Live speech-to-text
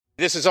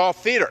This is all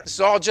theater. This is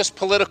all just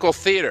political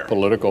theater.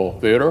 Political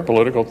theater.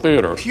 Political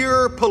theater.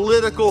 Pure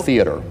political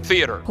theater.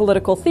 Theater.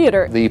 Political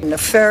theater. The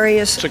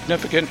nefarious,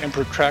 significant and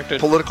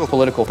protracted political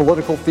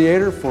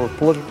theater for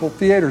political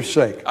theater's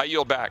sake. I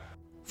yield back.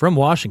 From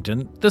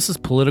Washington, this is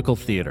Political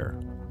Theater,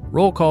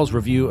 Roll Call's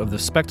review of the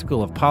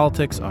spectacle of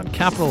politics on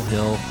Capitol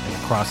Hill and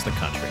across the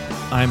country.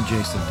 I'm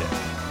Jason Dick.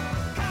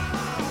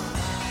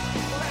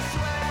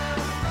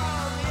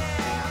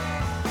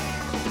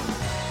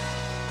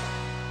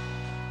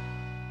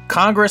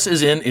 Congress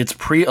is in its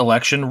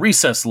pre-election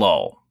recess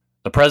lull.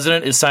 The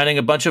president is signing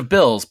a bunch of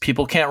bills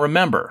people can't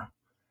remember.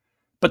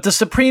 But the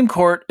Supreme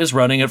Court is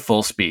running at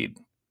full speed.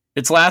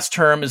 Its last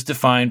term is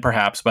defined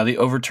perhaps by the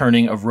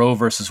overturning of Roe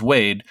v.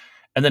 Wade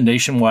and the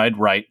nationwide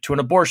right to an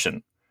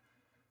abortion.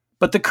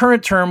 But the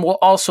current term will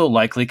also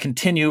likely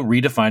continue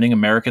redefining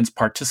Americans'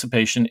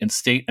 participation in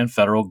state and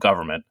federal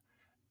government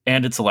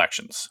and its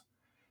elections.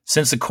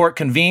 Since the court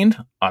convened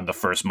on the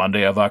first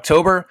Monday of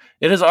October,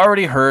 it has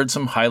already heard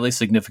some highly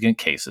significant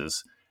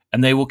cases,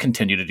 and they will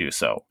continue to do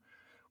so.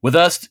 With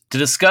us to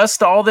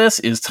discuss all this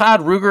is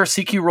Todd Ruger,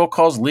 CQ Roll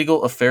Call's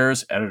legal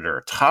affairs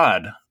editor.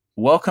 Todd,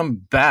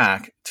 welcome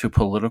back to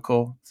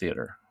Political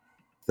Theater.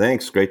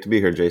 Thanks. Great to be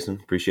here, Jason.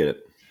 Appreciate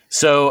it.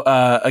 So,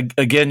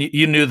 again,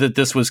 you knew that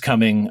this was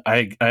coming.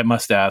 I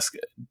must ask,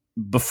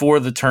 before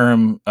the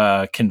term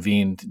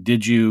convened,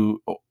 did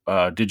you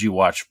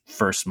watch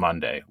First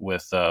Monday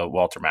with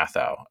Walter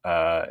Matthau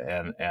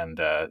and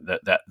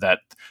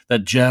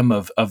that gem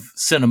of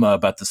cinema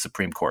about the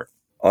Supreme Court?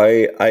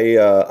 I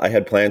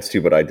had plans to,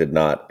 but I did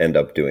not end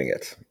up doing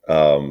it.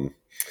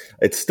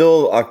 It's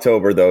still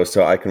October though,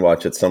 so I can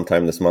watch it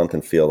sometime this month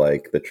and feel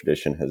like the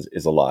tradition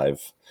is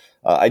alive.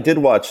 I did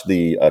watch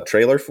the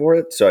trailer for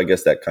it, so I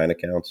guess that kind of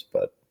counts.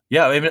 But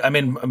yeah, I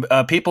mean,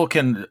 people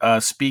can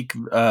speak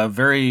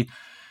very,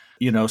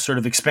 sort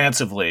of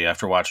expansively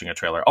after watching a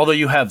trailer. Although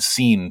you have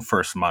seen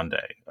First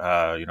Monday,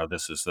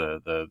 this is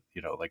the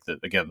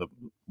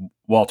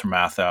Walter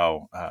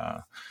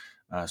Matthau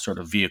sort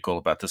of vehicle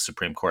about the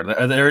Supreme Court.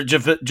 There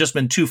have just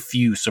been too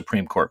few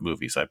Supreme Court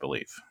movies, I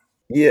believe.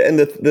 Yeah, and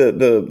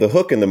the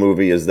hook in the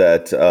movie is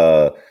that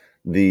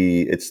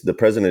the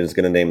president is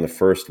going to name the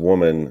first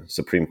woman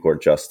Supreme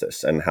Court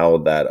justice, and how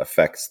that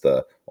affects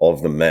all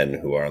of the men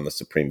who are on the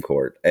Supreme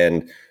Court.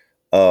 And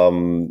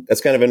it's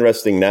kind of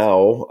interesting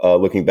now,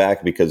 looking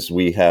back, because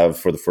we have,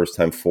 for the first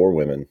time, 4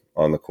 women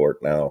on the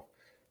court now,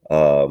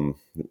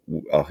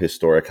 a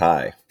historic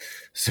high.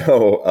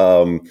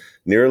 So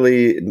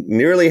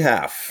nearly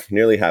half.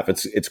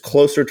 It's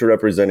closer to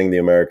representing the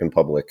American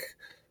public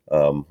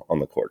on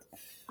the court.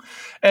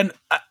 And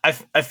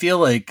I feel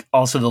like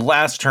also the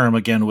last term,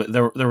 again,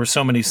 there were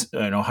so many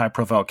high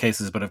profile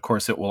cases, but of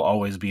course it will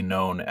always be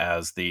known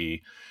as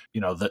the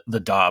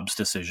Dobbs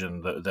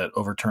decision that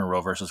overturned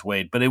Roe versus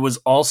Wade. But it was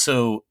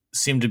also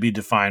seemed to be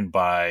defined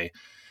by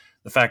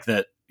the fact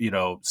that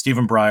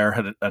Stephen Breyer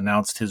had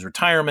announced his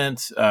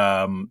retirement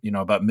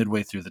about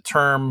midway through the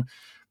term.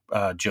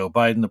 Joe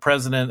Biden, the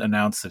president,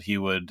 announced that he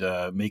would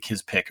make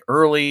his pick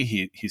early.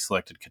 He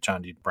selected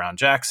Ketanji Brown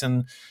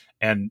Jackson.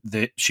 And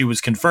she was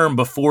confirmed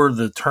before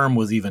the term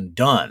was even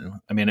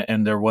done. I mean,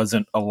 and there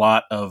wasn't a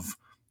lot of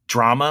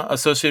drama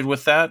associated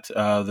with that.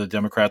 The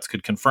Democrats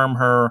could confirm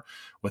her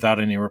without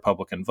any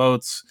Republican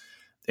votes.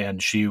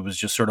 And she was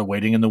just sort of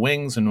waiting in the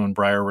wings. And when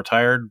Breyer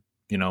retired,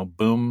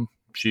 boom,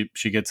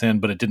 she gets in.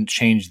 But it didn't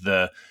change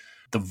the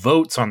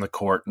votes on the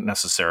court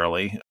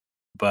necessarily.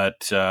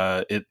 But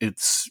that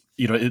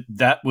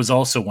was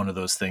also one of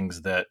those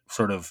things that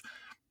sort of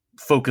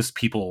focused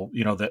people,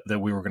 that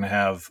we were going to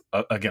have,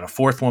 again, a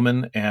 4th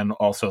woman and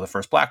also the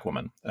first Black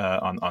woman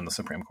on the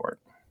Supreme Court.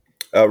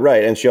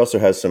 Right. And she also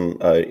has some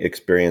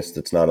experience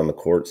that's not on the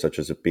court, such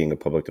as being a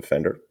public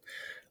defender.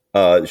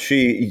 But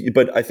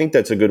I think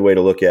that's a good way to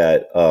look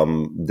at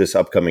this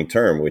upcoming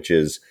term, which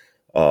is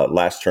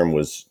last term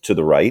was to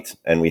the right,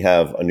 and we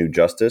have a new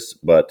justice.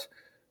 But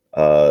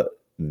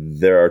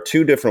there are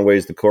 2 different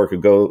ways the court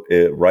could go,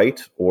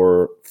 right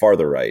or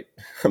farther right.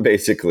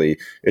 Basically,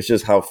 it's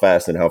just how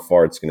fast and how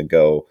far it's going to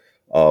go.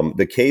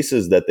 The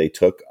cases that they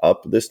took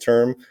up this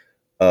term,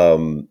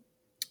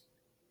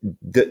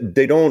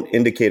 they don't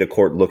indicate a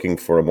court looking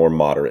for a more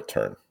moderate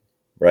turn,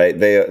 right?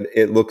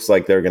 It looks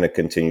like they're going to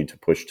continue to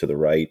push to the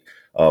right.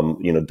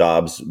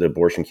 Dobbs, the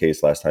abortion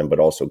case last time, but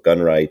also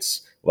gun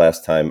rights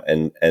last time.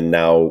 And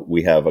now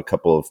we have a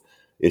couple of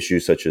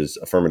issues such as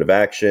affirmative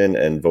action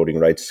and voting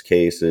rights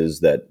cases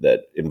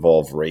that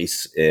involve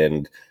race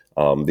and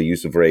the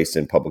use of race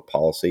in public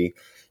policy.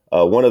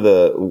 One of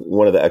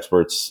the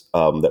experts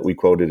that we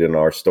quoted in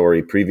our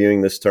story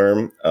previewing this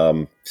term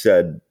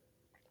said,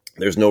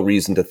 "There's no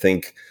reason to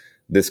think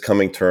this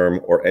coming term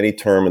or any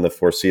term in the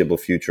foreseeable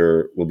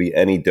future will be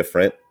any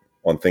different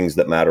on things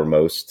that matter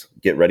most.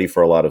 Get ready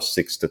for a lot of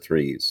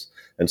 6-3s."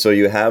 And so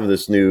you have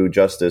this new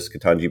justice,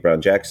 Ketanji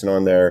Brown Jackson,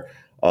 on there,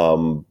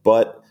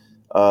 but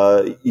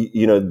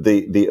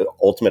the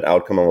ultimate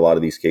outcome of a lot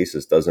of these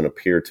cases doesn't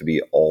appear to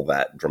be all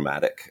that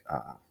dramatic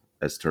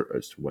as to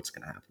what's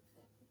going to happen.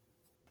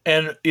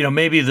 And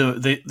maybe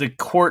the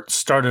court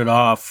started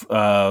off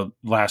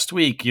last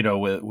week,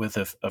 with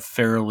a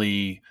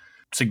fairly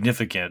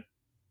significant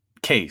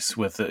case,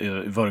 with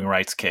a voting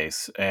rights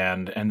case,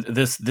 and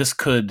this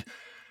could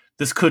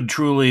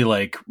truly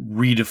like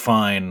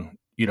redefine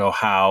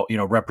how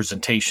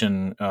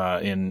representation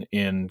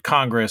in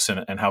Congress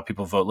and how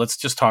people vote. Let's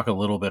just talk a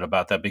little bit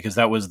about that, because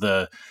that was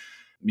the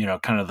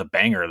kind of the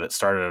banger that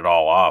started it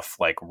all off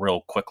like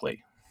real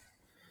quickly.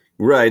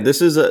 Right.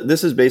 This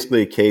is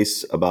basically a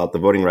case about the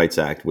Voting Rights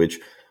Act, which,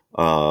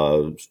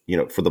 for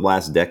the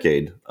last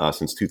decade,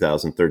 since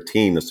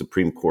 2013, the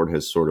Supreme Court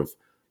has sort of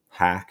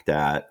hacked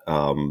at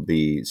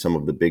some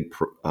of the big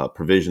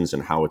provisions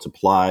and how it's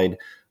applied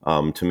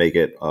to make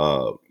it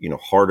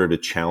harder to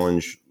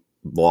challenge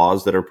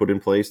laws that are put in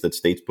place, that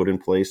states put in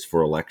place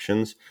for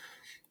elections,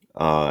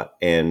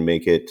 and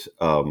make it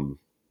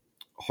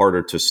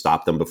harder to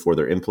stop them before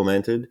they're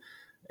implemented.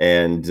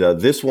 And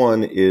this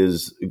one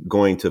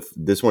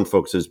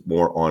focuses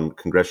more on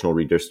congressional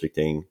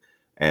redistricting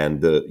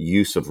and the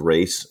use of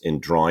race in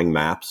drawing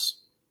maps.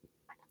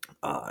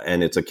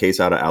 And it's a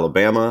case out of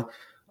Alabama.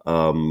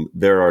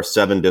 There are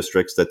 7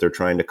 districts that they're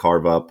trying to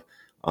carve up.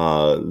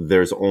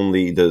 There's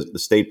only the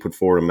state put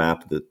forward a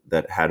map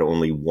that had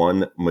only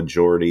one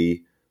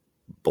majority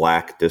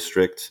black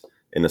district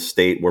in a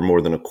state where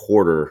more than a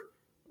quarter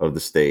of the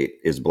state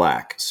is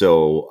black.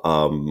 So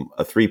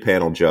a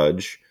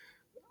 3-judge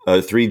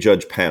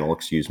panel,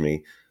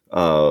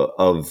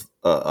 of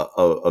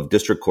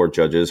district court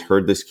judges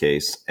heard this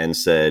case and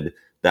said,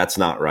 that's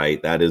not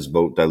right. That is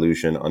vote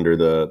dilution under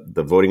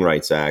the Voting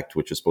Rights Act,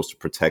 which is supposed to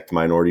protect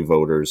minority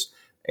voters.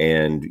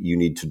 And you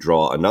need to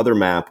draw another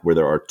map where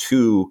there are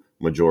 2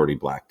 majority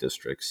black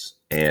districts.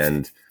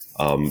 And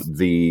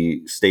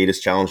the state has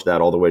challenged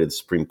that all the way to the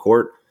Supreme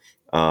Court.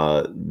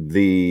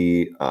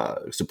 The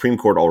Supreme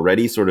Court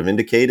already sort of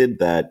indicated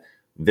that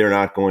they're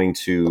not going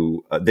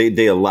to,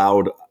 they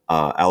allowed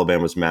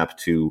Alabama's map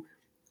to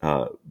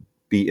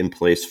be in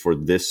place for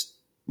this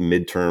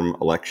midterm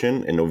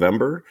election in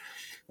November.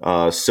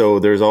 So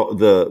there's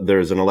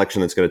an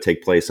election that's going to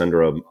take place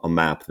under a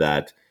map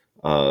that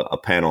a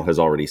panel has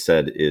already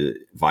said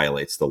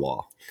violates the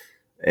law.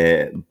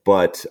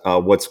 But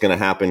what's going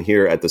to happen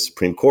here at the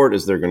Supreme Court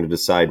is they're going to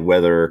decide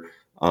whether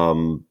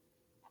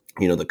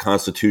the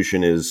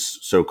Constitution is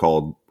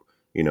so-called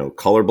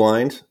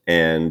colorblind,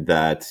 and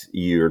that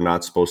you're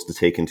not supposed to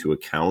take into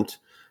account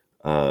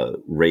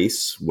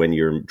race when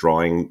you're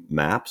drawing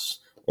maps.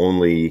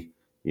 Only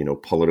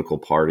political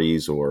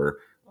parties or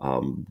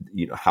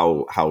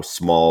how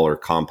small or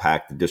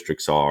compact the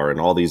districts are,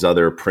 and all these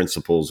other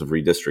principles of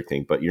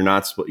redistricting. But you're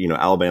not,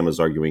 Alabama's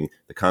arguing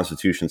the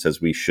Constitution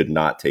says we should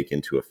not take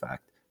into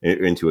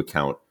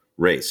account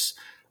race.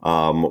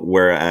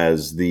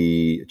 Whereas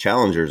the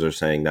challengers are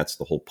saying that's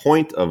the whole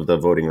point of the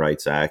Voting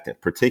Rights Act,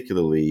 and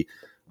particularly,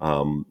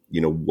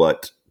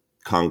 what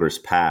Congress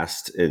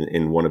passed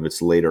in one of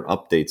its later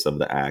updates of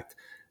the act,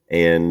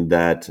 and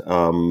that,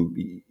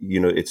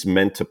 it's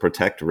meant to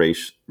protect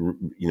race,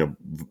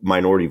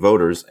 minority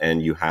voters,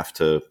 and you have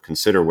to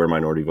consider where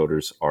minority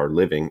voters are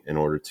living in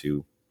order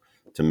to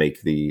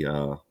make the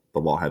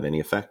law have any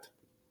effect.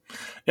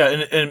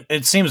 Yeah, and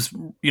it seems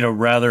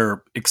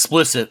rather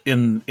explicit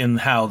in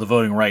how the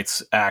Voting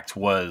Rights Act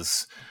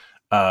was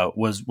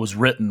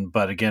written,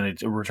 but again,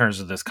 it returns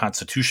to this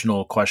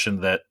constitutional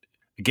question that,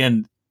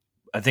 again,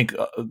 I think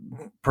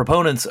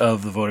proponents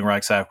of the Voting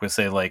Rights Act would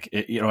say, like,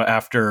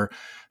 after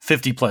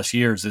 50 plus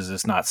years, is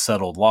this not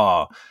settled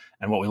law?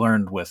 And what we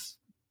learned with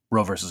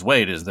Roe versus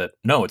Wade is that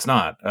no, it's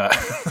not.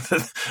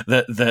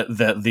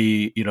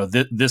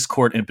 This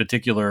court in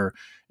particular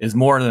is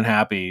more than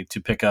happy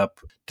to pick up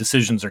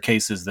decisions or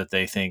cases that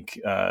they think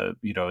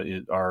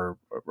are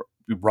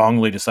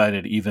wrongly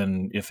decided,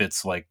 even if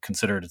it's like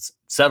considered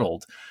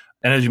settled.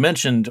 And as you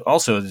mentioned,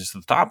 also just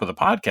at the top of the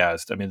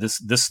podcast, I mean,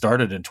 this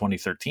started in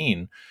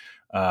 2013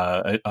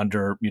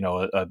 under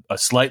a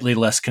slightly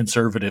less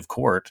conservative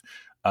court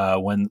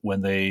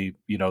when they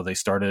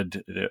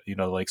started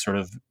sort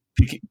of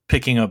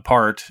picking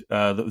apart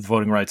the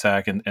Voting Rights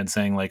Act and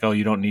saying like, oh,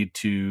 you don't need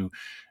to.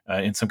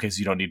 In some cases,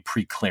 you don't need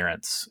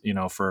pre-clearance,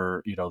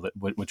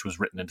 which was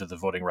written into the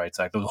Voting Rights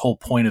Act. The whole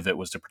point of it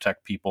was to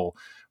protect people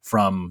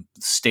from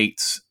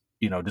states,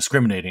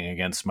 discriminating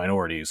against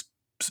minorities,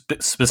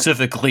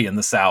 specifically in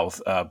the South,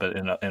 but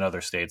in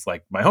other states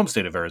like my home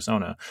state of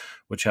Arizona,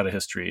 which had a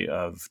history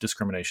of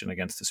discrimination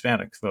against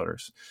Hispanic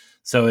voters.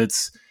 So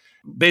it's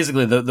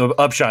basically the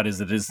upshot is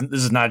that this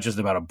is not just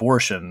about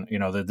abortion,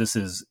 that this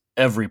is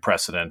every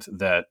precedent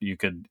that you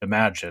could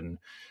imagine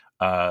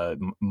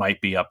might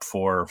be up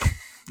for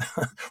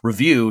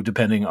review,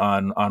 depending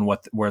on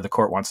where the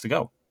court wants to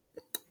go.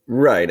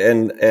 Right,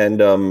 and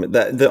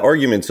that the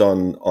arguments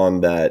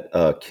on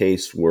that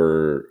case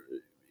were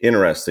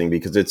interesting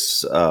because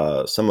it's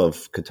some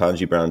of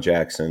Ketanji Brown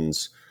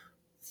Jackson's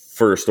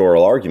first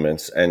oral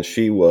arguments, and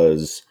she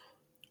was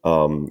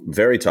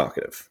very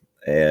talkative,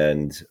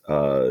 and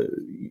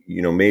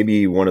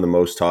maybe one of the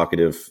most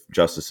talkative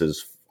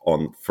justices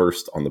on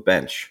the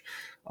bench,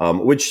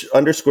 which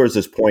underscores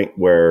this point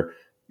where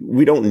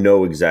we don't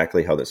know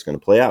exactly how that's going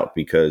to play out,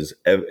 because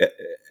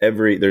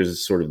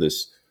there's sort of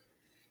this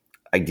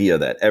idea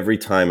that every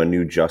time a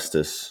new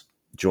justice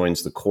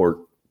joins the court,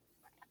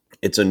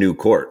 it's a new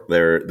court.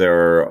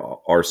 There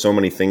are so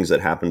many things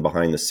that happen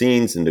behind the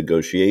scenes in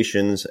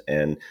negotiations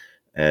and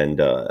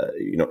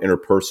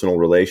interpersonal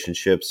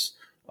relationships,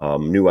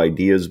 new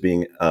ideas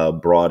being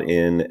brought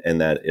in,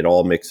 and that it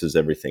all mixes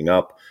everything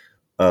up.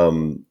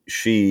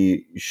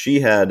 She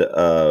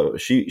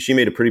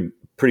made a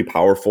pretty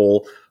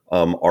powerful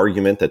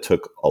argument that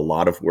took a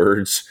lot of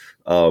words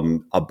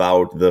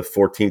about the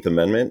 14th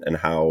Amendment and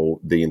how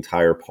the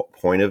entire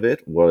point of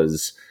it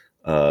was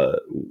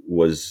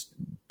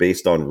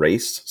based on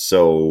race.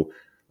 So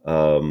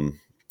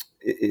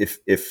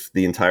if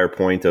the entire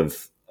point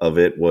of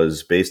it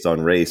was based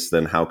on race,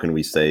 then how can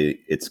we say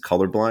it's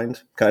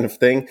colorblind, kind of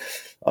thing?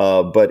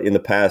 But in the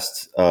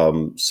past,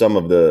 some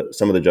of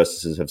the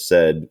justices have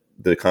said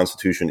the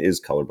Constitution is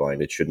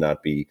colorblind. It should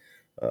not be,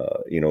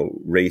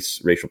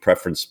 racial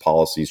preference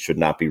policies should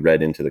not be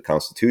read into the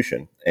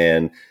Constitution.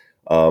 And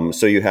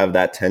so you have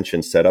that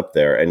tension set up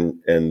there.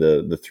 And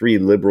the three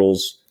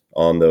liberals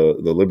on the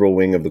liberal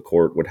wing of the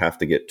court would have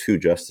to get two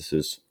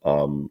justices,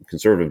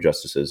 conservative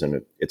justices.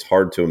 And it's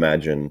hard to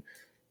imagine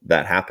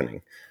that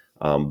happening.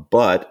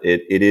 But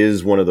it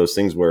is one of those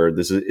things where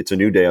it's a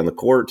new day on the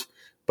court,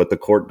 but the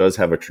court does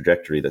have a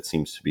trajectory that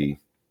seems to be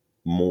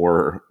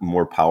more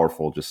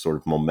powerful, just sort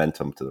of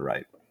momentum to the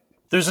right.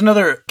 There's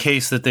another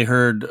case that they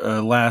heard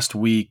last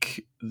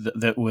week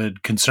that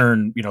would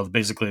concern,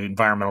 basically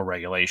environmental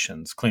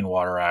regulations, Clean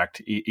Water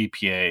Act,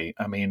 EPA.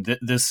 I mean,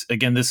 this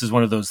is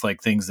one of those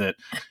things that,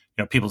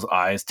 people's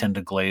eyes tend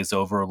to glaze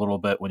over a little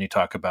bit when you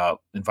talk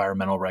about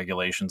environmental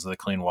regulations of the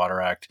Clean Water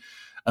Act.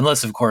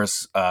 Unless, of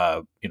course,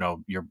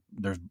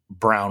 there's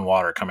brown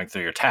water coming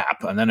through your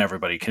tap, and then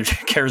everybody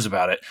cares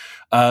about it.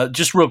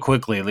 Just real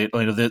quickly,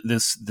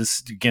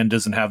 this again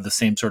doesn't have the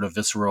same sort of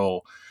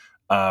visceral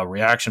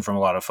reaction from a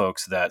lot of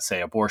folks that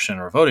say abortion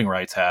or voting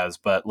rights has.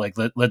 But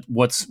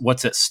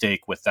what's at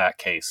stake with that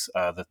case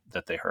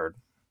that they heard?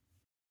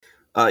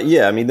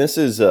 This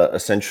is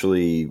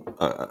essentially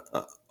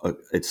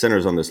it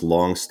centers on this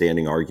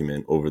long-standing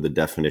argument over the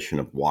definition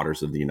of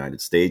waters of the United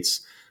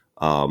States.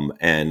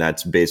 And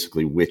that's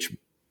basically which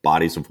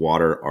bodies of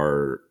water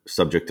are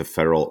subject to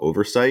federal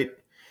oversight.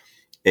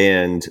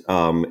 And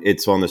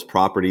it's on this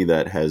property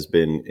that has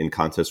been in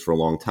contest for a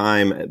long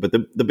time. But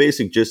the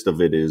basic gist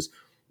of it is,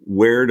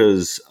 where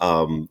does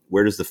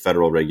the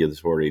federal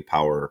regulatory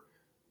power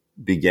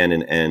begin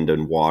and end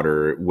on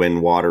water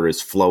when water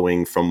is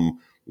flowing from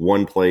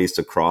one place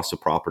across a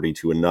property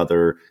to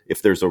another?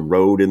 If there's a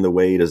road in the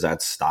way, does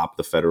that stop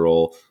the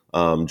federal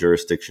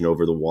jurisdiction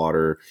over the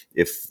water?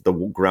 If the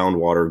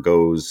groundwater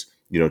goes,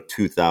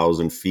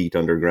 2,000 feet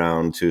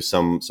underground to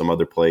some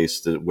other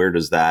place, where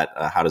does that?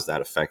 How does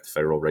that affect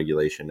federal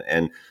regulation?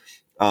 And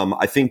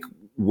I think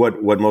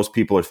what most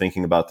people are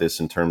thinking about this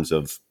in terms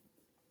of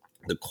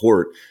the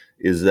court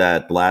is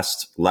that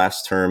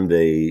last term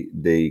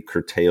they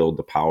curtailed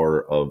the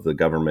power of the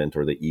government,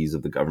 or the ease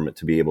of the government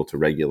to be able to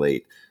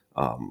regulate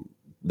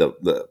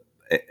the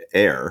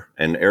air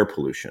and air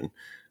pollution.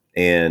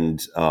 And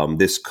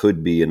this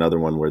could be another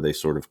one where they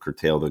sort of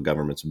curtail the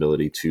government's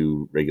ability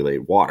to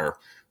regulate water.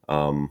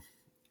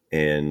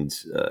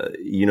 It's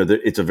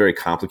a very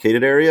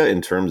complicated area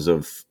in terms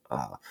of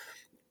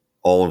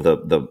all of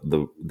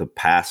the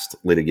past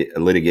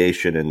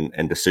litigation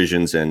and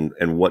decisions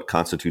and what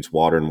constitutes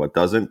water and what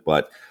doesn't.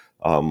 But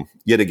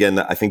yet again,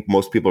 I think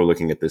most people are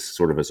looking at this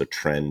sort of as a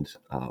trend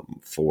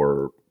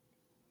for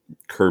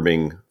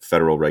curbing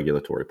federal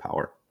regulatory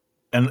power.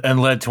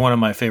 And led to one of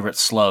my favorite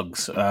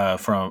slugs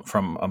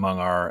from among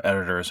our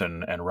editors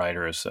and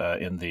writers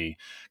in the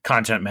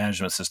content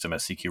management system at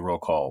CQ Roll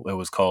Call. It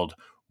was called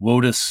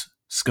WOTUS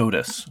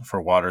SCOTUS,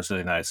 for Waters of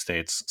the United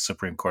States,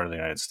 Supreme Court of the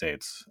United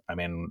States. I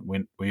mean,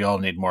 we all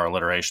need more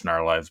alliteration in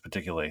our lives,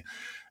 particularly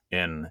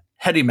in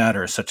heady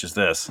matters such as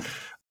this.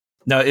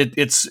 Now,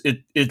 it's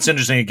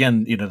interesting.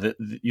 Again,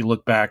 you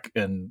look back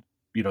and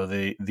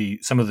the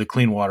some of the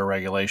clean water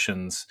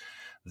regulations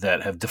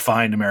that have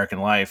defined American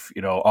life,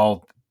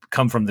 all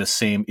come from this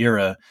same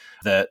era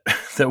that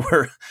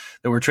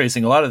we're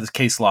tracing a lot of this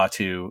case law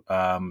to, the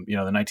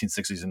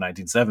 1960s and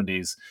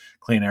 1970s,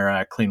 Clean Air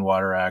Act, Clean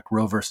Water Act,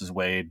 Roe versus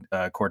Wade,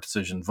 court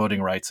decision,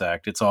 Voting Rights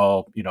Act. It's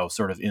all,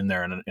 sort of in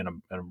there in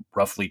a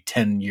roughly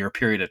 10-year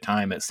period of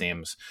time, it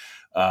seems,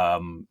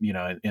 in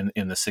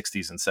the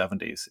 60s and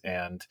 70s.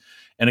 And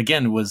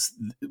again, what's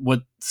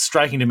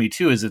striking to me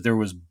too is that there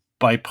was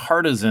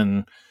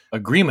bipartisan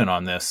agreement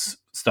on this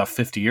stuff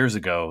 50 years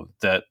ago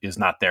that is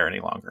not there any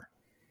longer.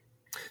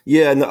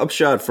 Yeah, and the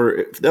upshot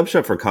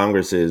for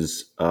Congress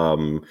is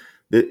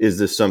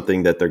this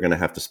something that they're going to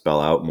have to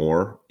spell out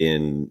more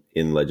in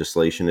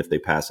legislation if they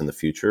pass in the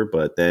future?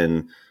 But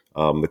then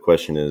the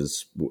question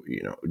is,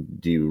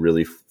 do you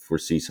really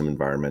foresee some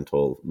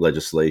environmental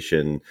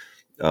legislation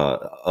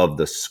of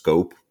the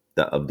scope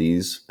of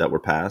these that were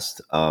passed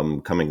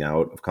coming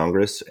out of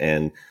Congress?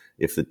 And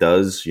if it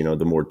does,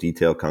 the more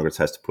detail Congress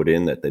has to put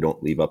in, that they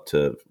don't leave up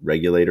to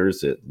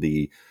regulators,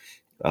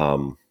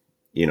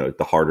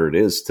 the harder it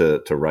is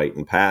to write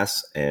and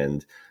pass.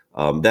 And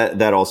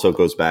that also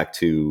goes back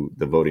to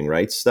the voting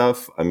rights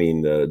stuff. I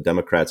mean, the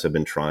Democrats have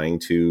been trying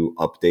to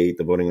update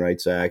the Voting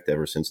Rights Act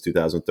ever since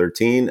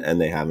 2013, and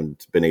they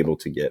haven't been able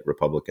to get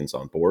Republicans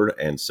on board.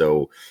 And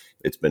so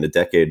it's been a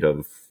decade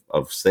of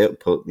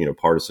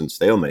partisan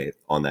stalemate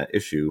on that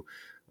issue.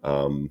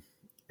 And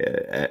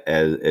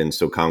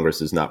so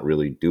Congress is not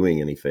really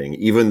doing anything,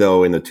 even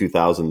though in the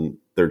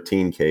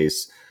 2013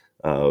 case,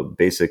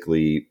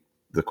 basically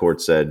the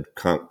court said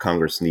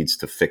Congress needs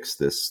to fix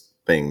this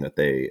thing that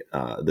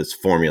this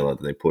formula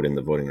that they put in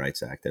the Voting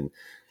Rights Act, and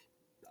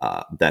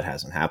that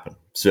hasn't happened.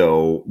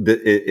 So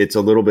it's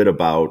a little bit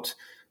about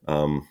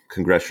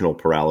congressional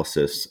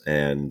paralysis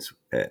and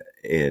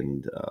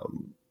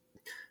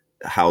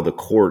how the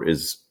court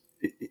is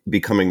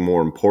becoming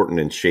more important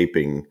in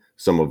shaping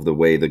some of the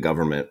way the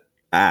government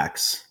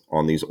acts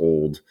on these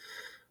old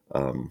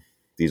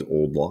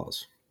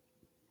laws.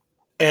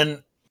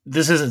 And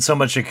this isn't so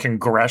much a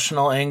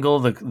congressional angle.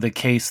 The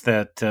case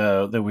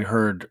that we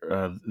heard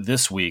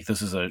this week.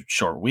 This is a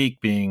short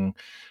week, being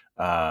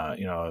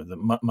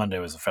Monday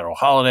was a federal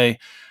holiday,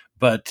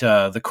 but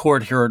the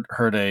court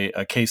heard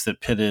a case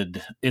that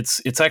pitted.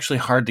 It's actually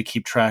hard to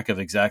keep track of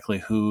exactly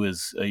who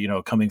is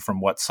coming from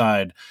what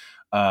side.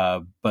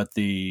 But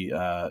the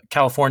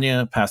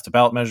California passed a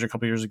ballot measure a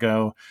couple years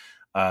ago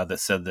that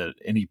said that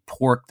any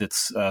pork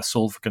that's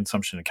sold for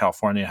consumption in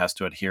California has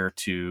to adhere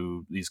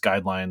to these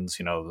guidelines.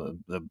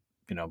 The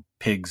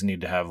pigs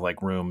need to have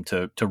like room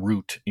to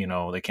root.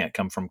 They can't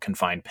come from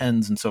confined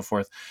pens and so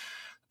forth.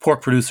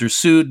 Pork producers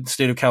sued the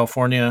state of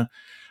California.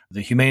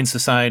 The Humane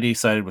Society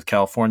sided with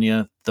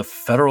California. The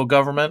federal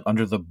government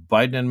under the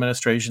Biden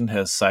administration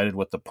has sided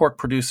with the pork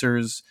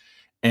producers.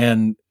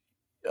 And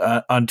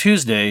on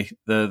Tuesday,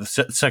 the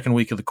second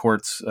week of the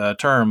court's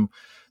term,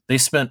 they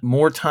spent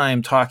more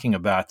time talking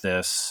about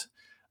this,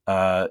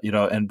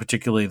 and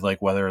particularly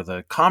like whether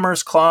the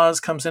Commerce Clause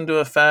comes into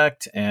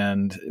effect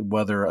and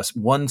whether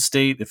one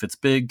state, if it's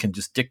big, can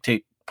just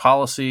dictate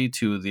policy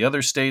to the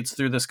other states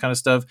through this kind of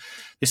stuff.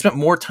 They spent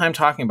more time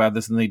talking about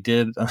this than they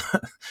did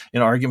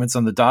in arguments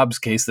on the Dobbs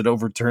case that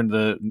overturned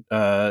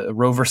the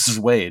Roe versus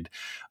Wade.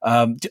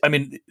 I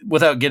mean,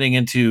 without getting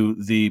into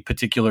the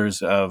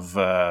particulars of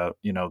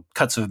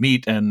cuts of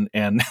meat and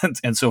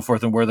and so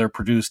forth, and where they're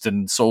produced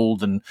and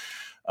sold, and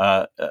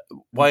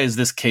why is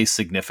this case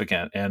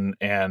significant,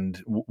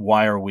 and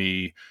why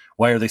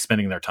are they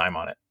spending their time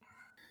on it?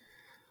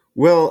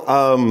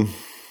 Well,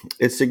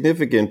 it's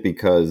significant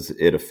because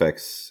it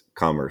affects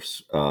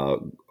commerce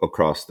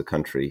across the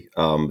country.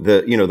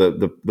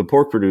 The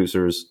pork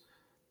producers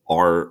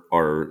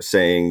are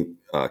saying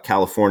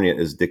California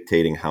is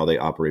dictating how they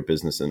operate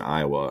business in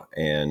Iowa,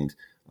 and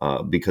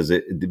because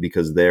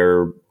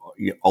they're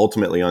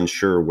ultimately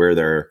unsure where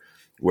their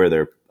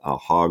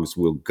hogs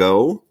will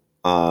go,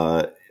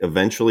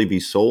 eventually be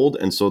sold,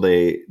 and so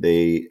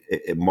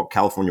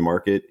California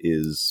market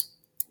is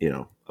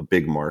a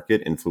big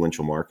market,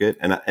 influential market,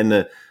 and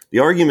the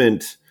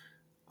argument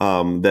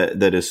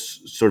that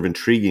is sort of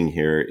intriguing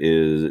here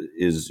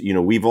is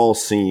we've all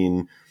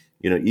seen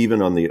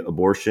even on the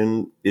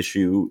abortion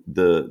issue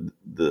and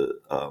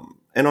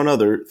on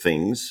other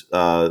things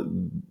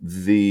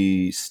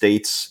the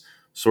states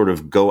sort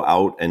of go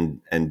out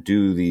and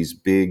do these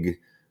big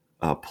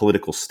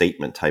political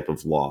statement type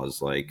of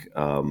laws, like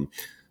we're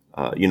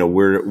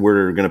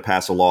going to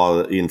pass a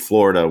law in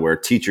Florida where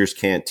teachers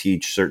can't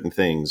teach certain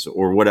things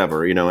or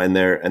whatever, and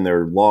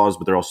they're laws,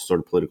 but they're also sort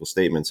of political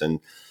statements. And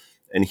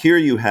here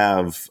you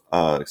have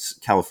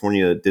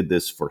California did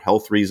this for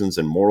health reasons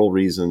and moral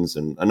reasons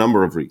and a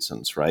number of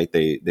reasons, right?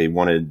 They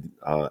wanted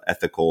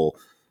ethical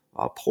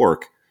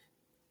pork.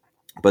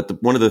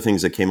 But one of the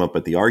things that came up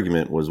at the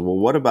argument was, well,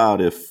 what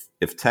about if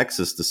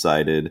Texas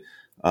decided,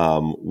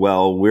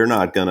 we're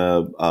not going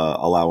to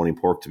allow any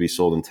pork to be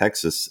sold in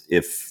Texas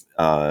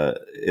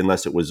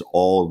unless it was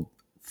all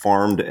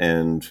farmed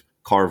and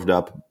carved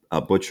up,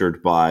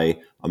 butchered by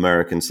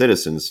American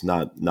citizens,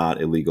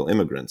 not illegal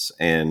immigrants.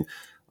 And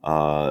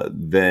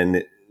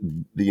then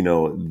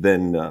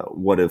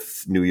what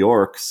if New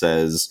York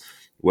says,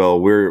 well,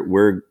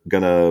 we're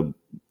going to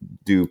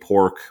do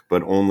pork,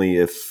 but only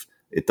if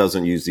it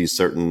doesn't use these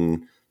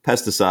certain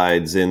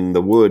pesticides in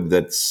the wood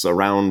that's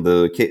around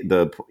the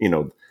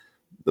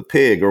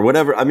pig or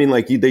whatever. I mean,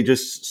 like they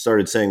just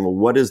started saying, well,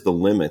 what is the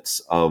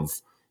limits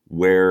of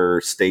where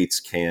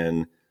states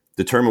can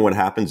determine what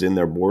happens in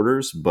their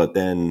borders, but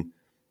then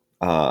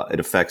it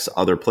affects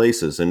other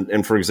places.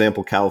 And for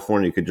example,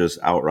 California could just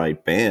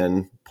outright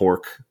ban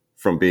pork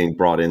from being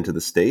brought into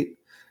the state,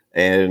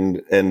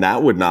 and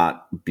that would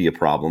not be a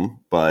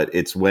problem. But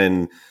it's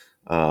when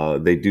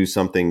they do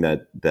something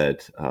that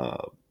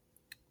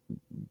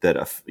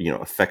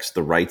affects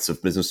the rights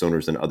of business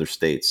owners in other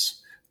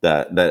states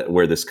that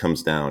where this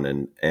comes down.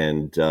 And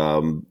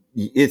I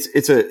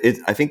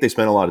think they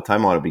spent a lot of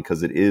time on it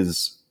because it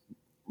is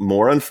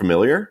more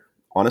unfamiliar,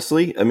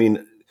 honestly. I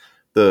mean,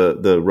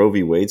 the Roe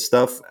v. Wade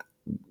stuff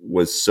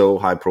was so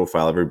high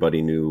profile.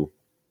 Everybody knew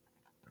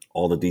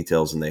all the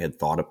details and they had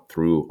thought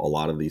through a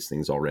lot of these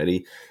things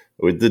already.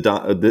 with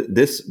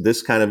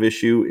this kind of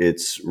issue,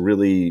 it's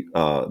really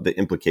the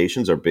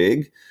implications are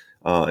big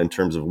in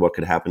terms of what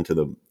could happen to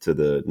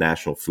the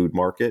national food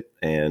market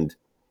and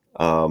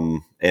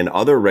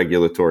other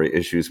regulatory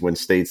issues when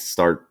states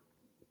start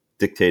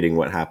dictating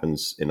what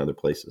happens in other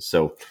places.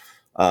 So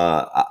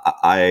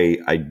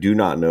I do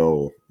not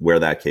know where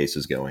that case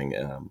is going.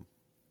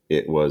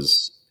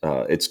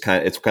 It's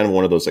kind of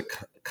one of those that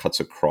cuts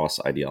across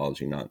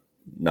ideology, not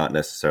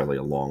necessarily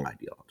a long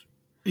ideology.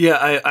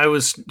 Yeah, I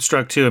was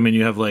struck too. I mean,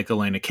 you have like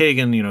Elena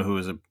Kagan, who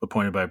was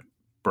appointed by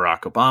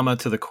Barack Obama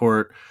to the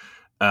court,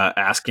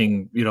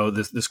 asking,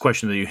 this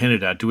question that you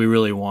hinted at: do we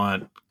really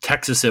want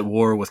Texas at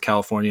war with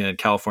California and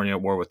California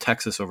at war with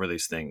Texas over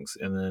these things?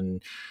 And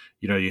then,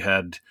 you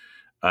had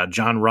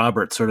John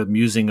Roberts sort of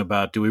musing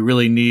about, do we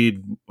really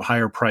need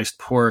higher priced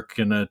pork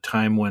in a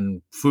time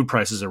when food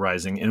prices are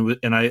rising?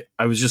 And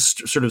I was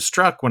just sort of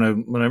struck when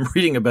I'm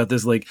reading about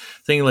this, like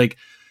thinking like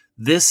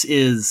this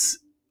is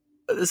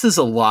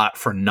a lot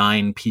for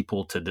 9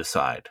 people to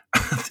decide.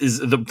 Is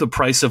the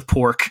price of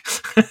pork?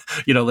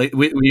 Like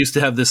we used to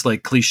have this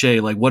like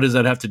cliche, like what does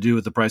that have to do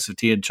with the price of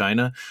tea in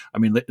China? I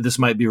mean, this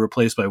might be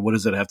replaced by what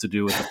does that have to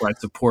do with the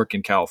price of pork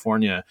in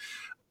California?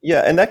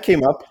 Yeah, and that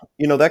came up.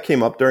 That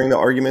came up during the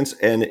arguments,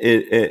 and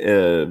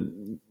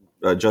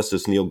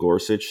Justice Neil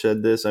Gorsuch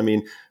said this. I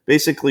mean,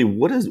 basically,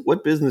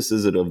 what business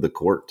is it of the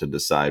court to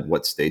decide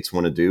what states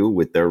want to do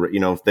with their?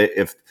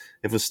 If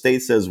a state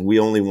says we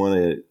only want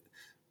to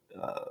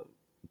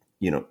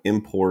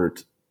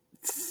import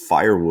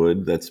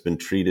firewood that's been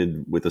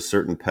treated with a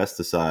certain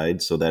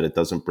pesticide so that it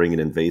doesn't bring an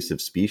invasive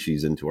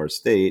species into our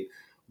state,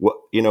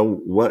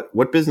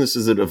 what business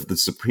is it of the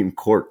Supreme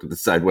Court to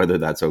decide whether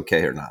that's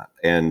okay or not?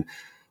 And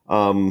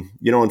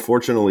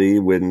unfortunately,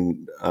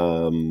 when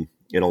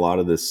in a lot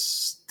of this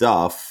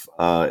stuff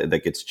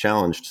that gets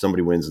challenged,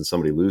 somebody wins and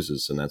somebody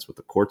loses, and that's what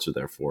the courts are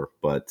there for.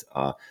 But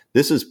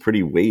this is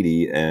pretty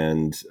weighty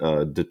and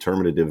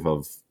determinative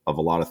of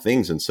a lot of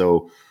things, and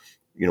so.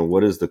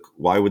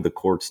 Why would the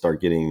court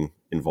start getting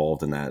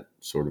involved in that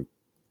sort of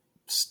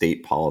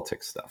state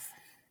politics stuff?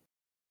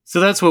 So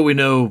that's what we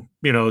know,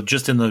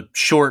 just in the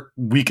short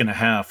week and a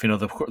half,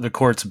 the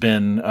court's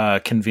been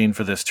convened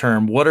for this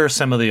term. What are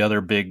some of the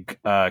other big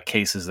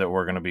cases that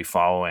we're going to be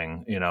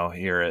following,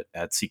 here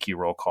at CQ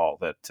Roll Call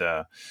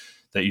that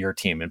your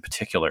team in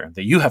particular,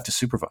 that you have to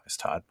supervise,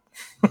 Todd?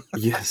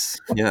 Yes.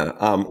 Yeah.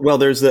 Well,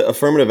 there's the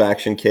affirmative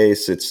action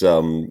case. It's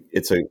 2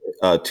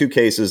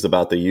 cases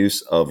about the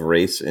use of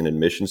race in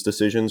admissions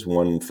decisions,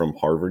 one from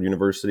Harvard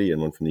University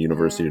and one from the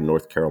University of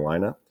North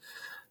Carolina.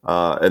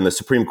 And the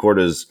Supreme Court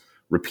has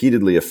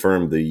repeatedly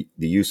affirmed the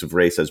use of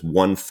race as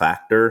one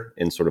factor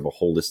in sort of a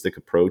holistic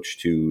approach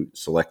to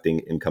selecting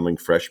incoming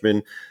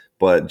freshmen.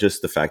 But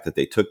just the fact that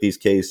they took these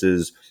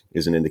cases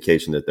is an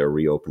indication that they're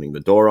reopening the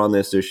door on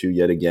this issue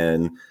yet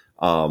again.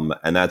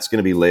 And that's going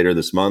to be later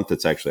this month.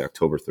 It's actually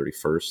October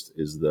 31st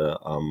is the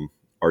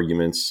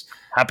arguments.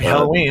 Happy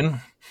Halloween.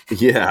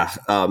 Yeah.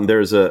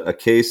 There's a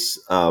case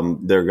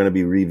they're going to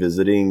be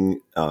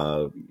revisiting,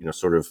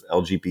 sort of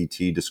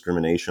LGBT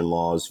discrimination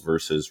laws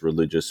versus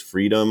religious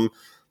freedom.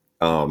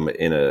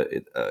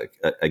 In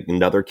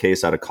another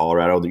case out of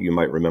Colorado that you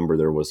might remember,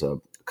 there was a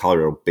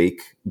Colorado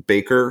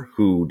baker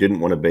who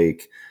didn't want to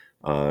bake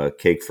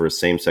cake for a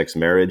same-sex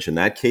marriage. And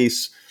that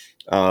case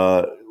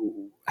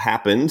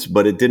happened,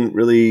 but it didn't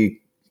really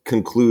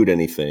conclude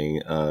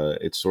anything.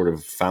 It sort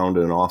of found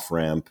an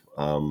off-ramp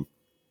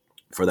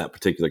for that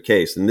particular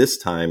case. And this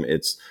time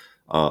it's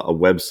a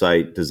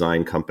website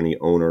design company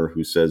owner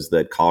who says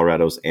that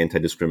Colorado's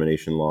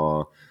anti-discrimination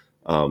law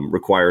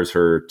violates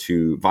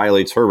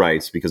her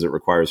rights because it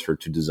requires her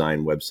to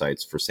design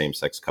websites for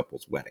same-sex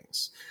couples'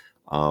 weddings.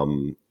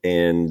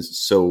 And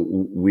so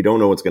we don't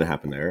know what's going to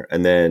happen there.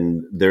 And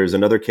then there's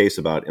another case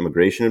about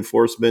immigration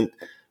enforcement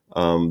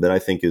that I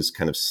think is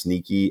kind of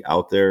sneaky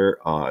out there,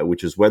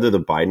 which is whether the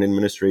Biden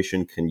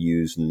administration can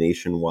use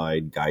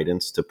nationwide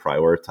guidance to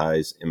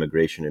prioritize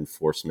immigration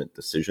enforcement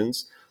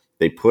decisions.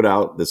 They put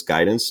out this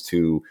guidance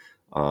to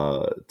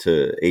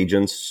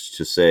agents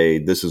to say,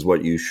 this is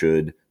what you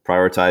should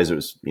prioritize. It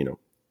was,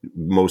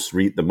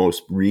 the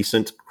most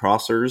recent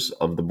crossers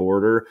of the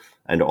border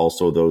and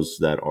also those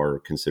that are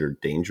considered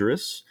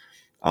dangerous.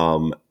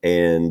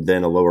 And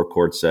then a lower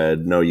court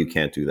said, no, you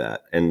can't do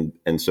that.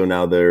 And so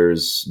now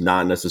there's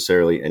not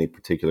necessarily any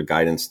particular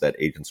guidance that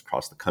agents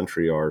across the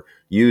country are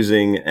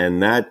using.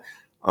 And that,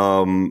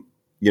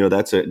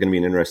 that's going to be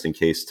an interesting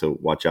case to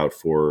watch out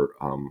for,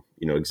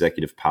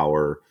 executive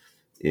power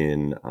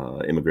in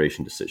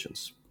immigration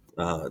decisions.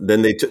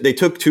 Then they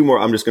took 2 more.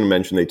 I'm just going to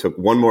mention they took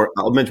 1 more.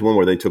 I'll mention 1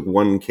 more. They took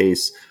 1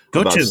 case.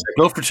 Go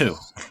for 2.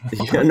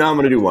 Yeah, no, I'm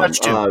going to do 1.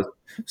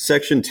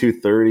 Section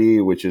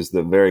 230, which is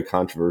the very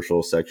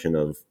controversial section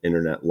of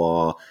internet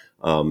law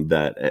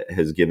that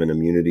has given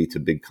immunity to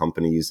big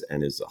companies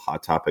and is a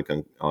hot topic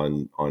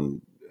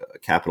on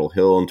Capitol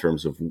Hill in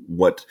terms of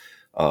what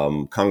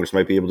Congress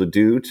might be able to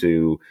do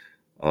to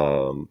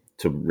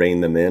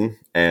rein them in.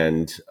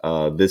 And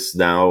this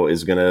now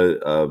is going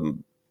to,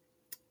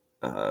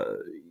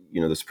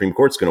 the Supreme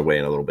Court's going to weigh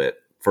in a little bit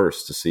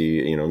first to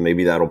see,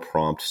 maybe that'll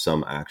prompt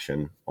some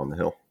action on the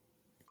Hill.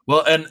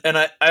 Well, and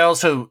I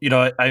also,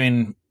 I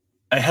mean,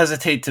 I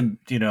hesitate to,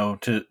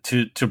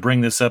 to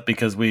bring this up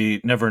because we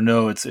never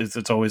know.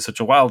 It's always such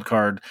a wild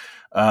card.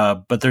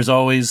 But there's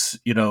always,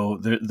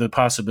 the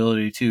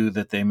possibility too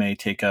that they may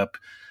take up,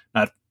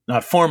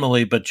 not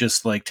formally, but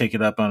just like take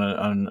it up on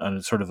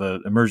a sort of a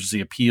emergency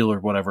appeal or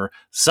whatever,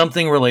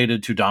 something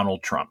related to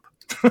Donald Trump.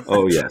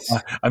 Oh yes.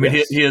 I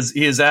mean, yes.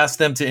 he has asked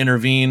them to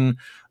intervene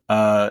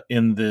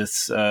in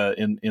this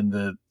in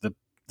the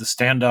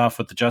standoff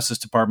with the Justice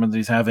Department that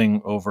he's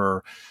having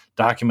over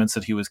documents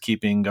that he was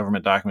keeping,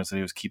 government documents that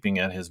he was keeping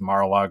at his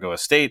Mar-a-Lago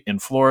estate in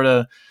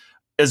Florida.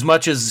 As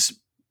much as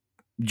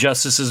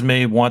justices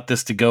may want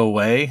this to go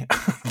away,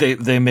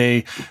 they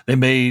may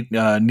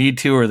need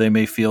to, or they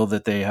may feel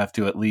that they have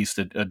to at least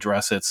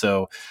address it.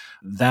 So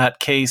that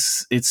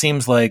case, it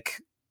seems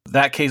like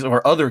that case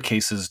or other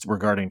cases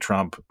regarding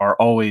Trump are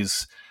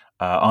always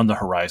on the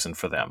horizon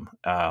for them,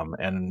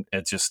 and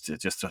it's just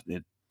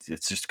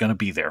going to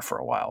be there for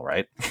a while,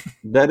 right?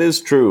 That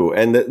is true,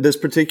 and this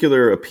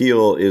particular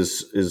appeal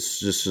is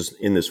just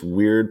in this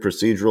weird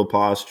procedural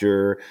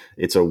posture.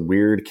 It's a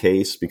weird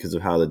case because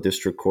of how the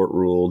district court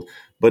ruled,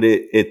 but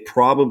it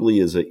probably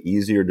is an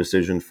easier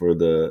decision for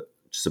the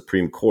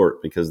Supreme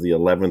Court because the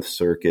 11th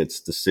Circuit's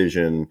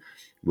decision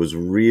was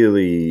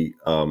really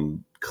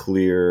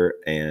clear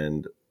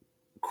and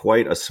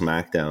quite a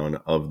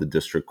smackdown of the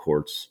district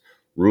court's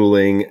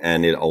ruling,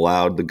 and it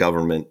allowed the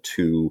government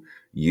to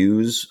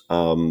use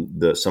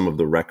some of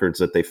the records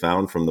that they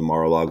found from the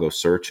Mar-a-Lago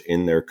search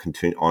in their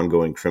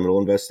ongoing criminal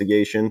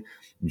investigation,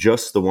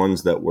 just the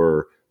ones that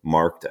were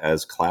marked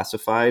as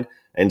classified.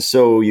 And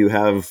so you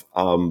have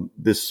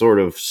this sort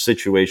of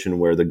situation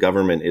where the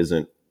government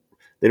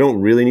they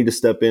don't really need to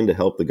step in to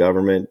help the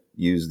government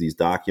use these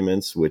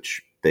documents,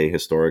 which they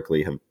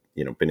historically have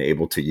been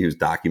able to use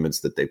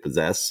documents that they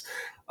possess.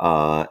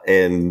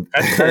 And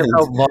that's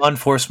how law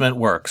enforcement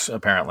works,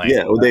 apparently.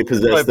 Yeah, they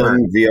possess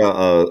them via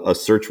a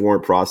search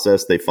warrant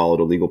process. They followed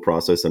a legal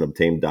process and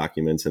obtained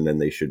documents, and then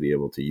they should be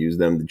able to use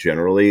them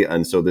generally.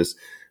 And so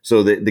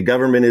the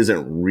government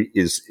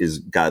is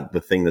got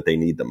the thing that they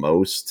need the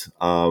most.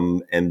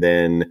 And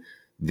then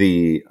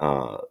the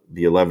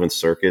 11th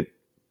Circuit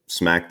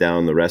smacked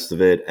down the rest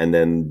of it. And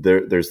then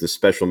there's the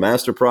special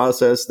master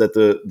process that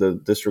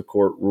the district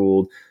court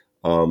ruled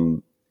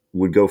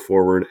would go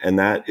forward, and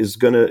that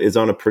is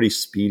on a pretty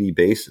speedy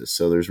basis.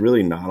 So there's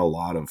really not a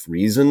lot of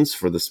reasons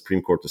for the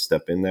Supreme Court to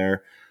step in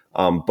there.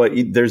 But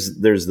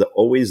there's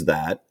always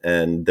that,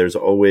 and there's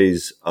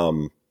always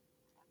some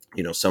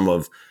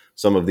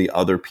of the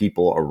other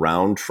people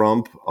around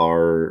Trump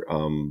are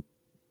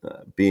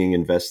being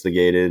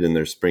investigated, and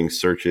there's spring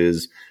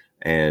searches,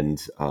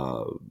 and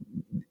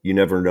you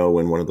never know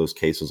when one of those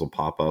cases will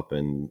pop up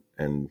and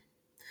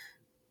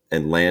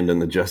land in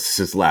the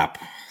justice's lap.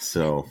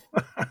 So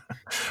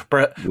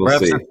perhaps we'll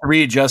see. The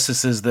three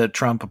justices that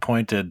Trump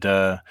appointed,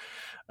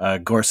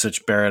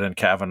 Gorsuch, Barrett, and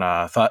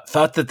Kavanaugh,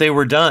 thought that they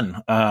were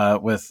done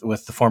with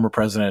the former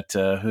president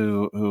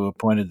who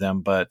appointed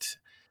them, but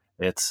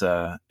it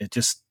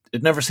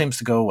never seems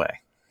to go away.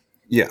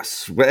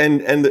 Yes,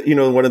 and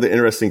one of the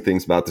interesting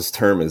things about this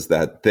term is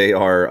that they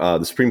are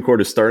the Supreme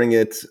Court is starting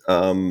it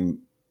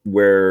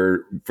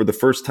where for the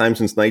first time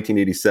since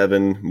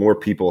 1987, more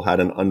people had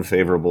an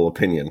unfavorable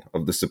opinion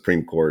of the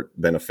Supreme Court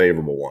than a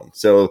favorable one.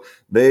 So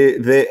they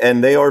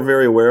are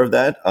very aware of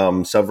that.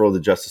 Several of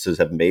the justices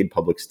have made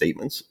public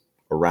statements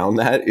around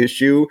that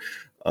issue.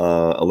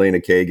 Elena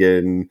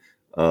Kagan,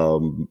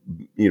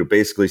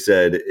 basically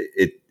said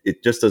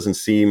it just doesn't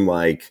seem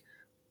like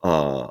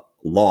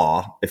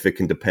law if it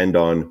can depend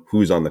on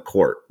who's on the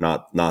court,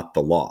 not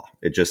the law.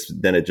 It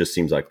just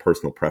seems like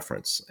personal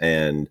preference.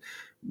 And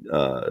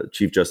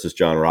Chief Justice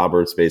John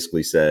Roberts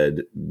basically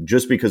said,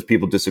 just because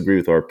people disagree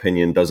with our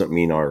opinion doesn't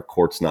mean our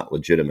court's not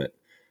legitimate.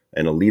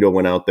 And Alito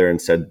went out there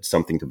and said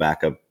something to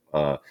back up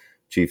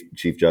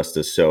Chief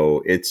Justice.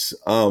 So it's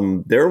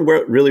they're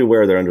really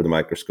aware they're under the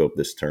microscope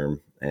this term,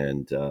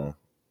 and so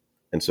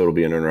it'll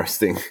be an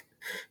interesting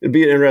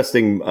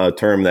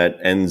term that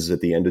ends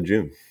at the end of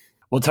June.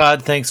 Well,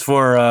 Todd, thanks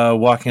for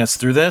walking us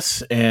through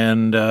this,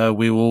 and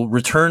we will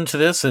return to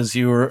this as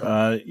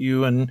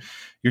you and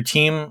your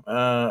team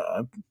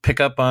pick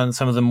up on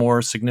some of the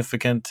more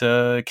significant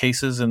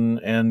cases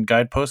and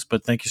guideposts.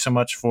 But thank you so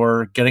much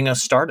for getting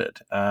us started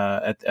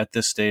at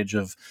this stage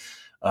of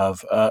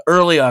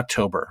early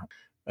October.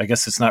 I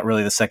guess it's not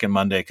really the second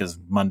Monday because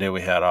Monday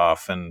we had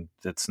off, and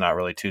it's not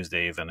really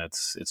Tuesday even.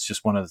 It's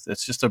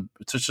just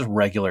a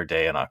regular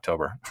day in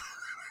October.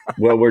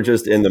 Well, we're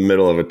just in the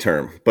middle of a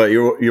term, but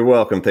you're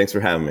welcome. Thanks for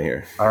having me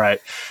here. All right.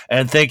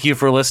 And thank you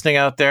for listening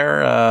out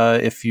there.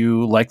 If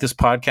you like this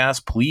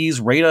podcast,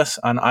 please rate us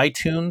on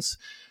iTunes,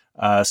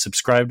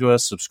 subscribe to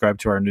us, subscribe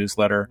to our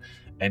newsletter,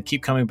 and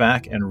keep coming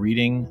back and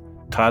reading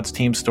Todd's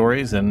team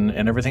stories and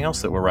everything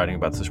else that we're writing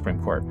about the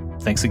Supreme Court.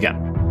 Thanks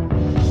again.